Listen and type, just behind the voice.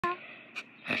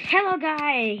Hello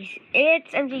guys,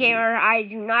 it's MG Gamer. I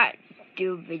do not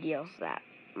do videos that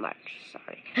much,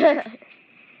 sorry. But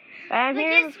I'm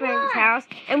here at a friend's house,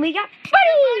 and we got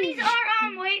bunnies! The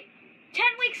bunnies are, 10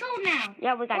 weeks old now.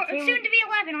 Yeah, we got or soon to be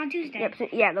 11 on Tuesday. Yep, so,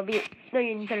 yeah, they'll be,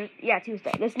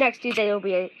 Tuesday. This next Tuesday they'll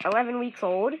be 11 weeks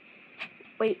old.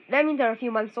 Wait, that means they're a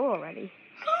few months old already.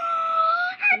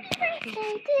 Happy birthday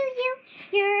to you.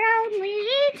 You're only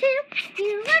 2.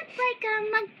 You look like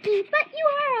a monkey, but you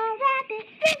are a rabbit.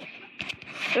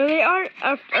 They are,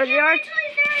 they're a year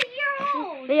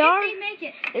old. They are. They make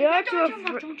it. They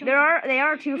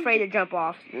are too afraid to jump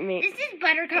off. I mean, this is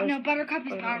Buttercup. No, Buttercup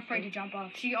is not afraid to jump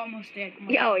off. She almost did.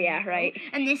 Oh yeah, right.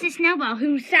 And this is Snowball,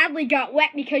 who sadly got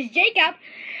wet because Jacob.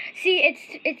 See,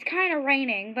 it's kind of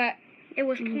raining, but it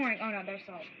was pouring. Oh no, there's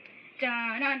salt.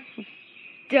 Dun dun.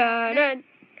 Dun dun.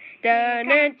 Dun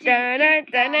dun dun dun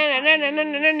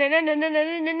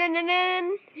dun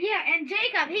dun. Yeah, and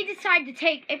Jacob, he decided to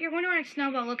take. If you're wondering,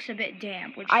 Snowball looks a bit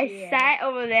damp. Which I sat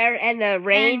over there, and the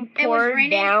rain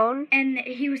poured down. And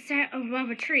he was sat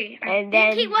above a tree. I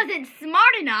think he wasn't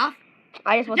smart enough.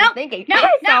 I just wasn't thinking.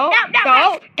 No,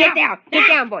 get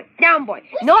down, boy,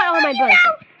 Not on my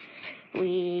blanket.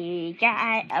 We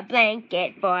got a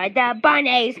blanket for the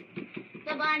bunnies.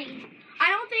 The bunnies.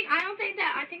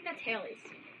 I think that's Haley's.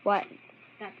 What?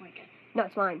 That blanket. No,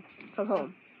 it's mine. From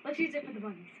home. Let's use it for the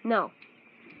bunnies. No.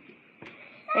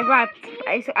 We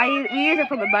use it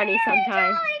for the bunnies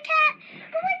sometimes.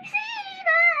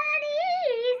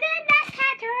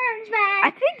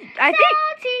 I think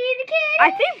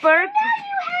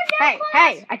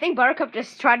I think Buttercup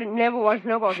just tried to nibble on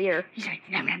Snowball's ear. He's like,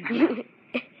 nom, nom, nom.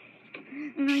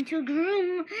 I'm going to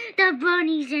groom the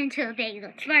bunnies until they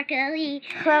look sparkly.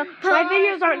 So, my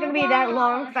videos aren't going to be that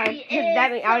long, because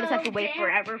that means I'll just have to wait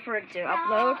forever for it to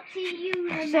upload.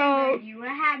 So,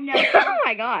 oh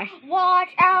my gosh. Watch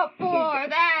out for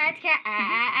that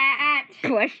cat.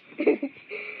 Push. You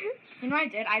know what I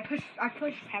did? I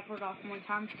pushed Pepper off one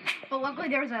time, but luckily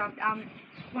there was a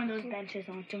one of those benches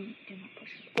on. Do not push.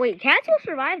 Wait, cats will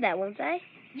survive that, won't they?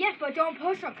 Yes, but don't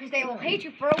push them because they will hate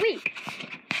you for a week.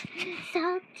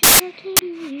 Salty kitty,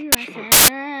 you are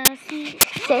so sweet.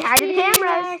 Say hi to the cameras. You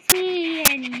are sweet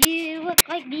and you look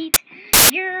like meat.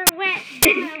 You're wet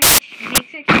now, which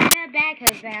makes it kind of bad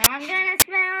because now I'm gonna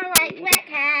smell like wet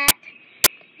cat.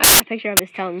 A picture of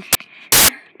his tongue.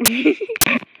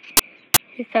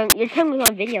 Your tongue was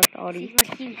on video, Salty.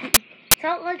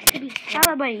 So it looks to be how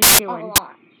the bunnies doing? A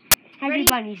lot. How the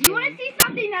bunnies doing? You want to see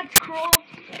something that's cruel?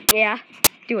 Yeah.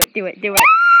 Do it.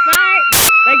 Bye.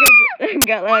 Let him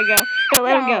go. No,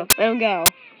 let him go.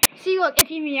 See, look, if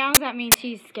he meows, that means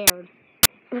he's scared.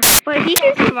 But he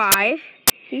can survive.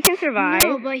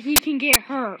 No, but he can get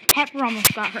hurt. Pepper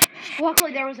almost got hurt.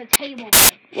 Luckily, there was a table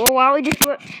there. Well, why don't we just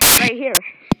put right here?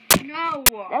 No.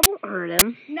 That won't hurt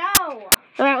him. No.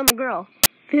 Go out on the grill.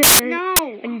 No.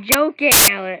 I'm joking,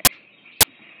 Alex.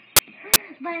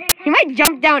 He might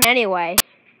jump down anyway.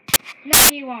 No,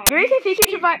 he won't. You realize if he can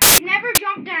survive? He's never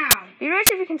jumped down. You realize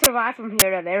if he can survive from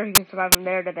here to there, he can survive from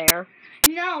there to there.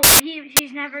 No,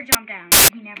 he's never jumped down.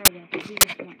 He never will. He's a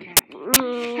smart cat.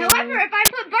 However, if I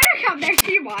put Buttercup there,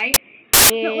 she might.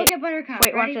 Yeah. No, look at Buttercup.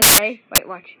 Wait, watch this way. Wait,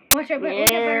 watch. Look at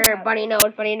Buttercup. Bunny nose.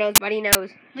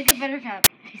 Look at Buttercup.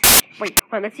 Wait,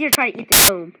 come on, let's see her try to eat the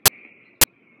cone.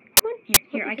 Come on.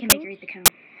 Here, I can make her eat the cone.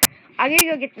 I'm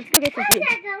gonna let's go get some food.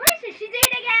 That's delicious. She's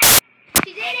eating it.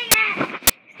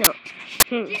 No.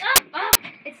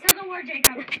 It's tug of war,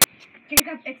 Jacob.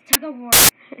 It's tug of war.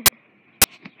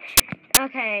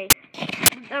 Okay.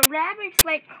 The rabbits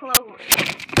like clover.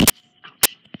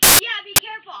 Yeah, be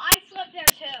careful. I slipped there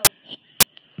too.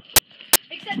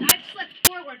 Except I've slipped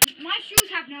forward. My shoes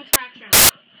have no traction.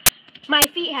 My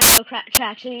feet have no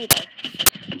traction either.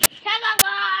 Tug of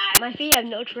war. My feet have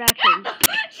no traction.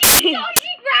 She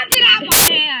grabbed it out of my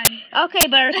hand. Okay,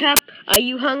 Buttercup, are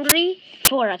you hungry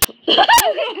for a?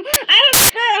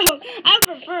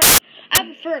 I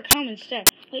prefer a cone instead.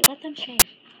 Wait, let them shave.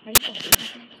 Are you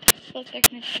so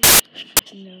thickness?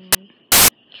 No.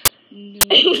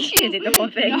 She did the whole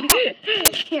thing. No.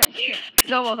 Here.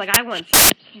 Snowball's like, I want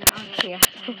some. No. Yeah.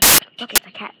 Look, it's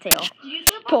a cat tail. Did you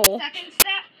slip on the second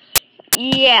step?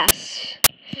 Yes.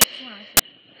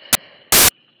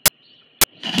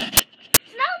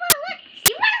 Snowball, look!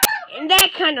 You want to That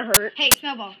kind of hurt. Hey,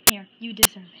 Snowball, here. You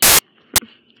deserve it.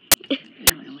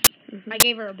 No. I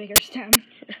gave her a bigger stem.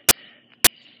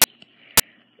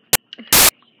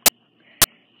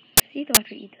 See, they'll have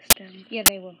to eat the stem. Yeah,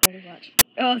 they will pretty much.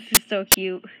 Oh, this is so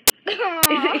cute. Oh,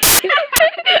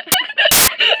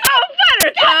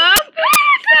 Buttercup!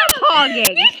 Stop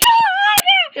hogging. You're so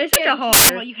hungry! You're such a hog.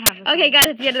 Well, you can have it. Okay, guys,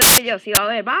 at the end of the video, see y'all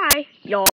later. Bye. Y'all.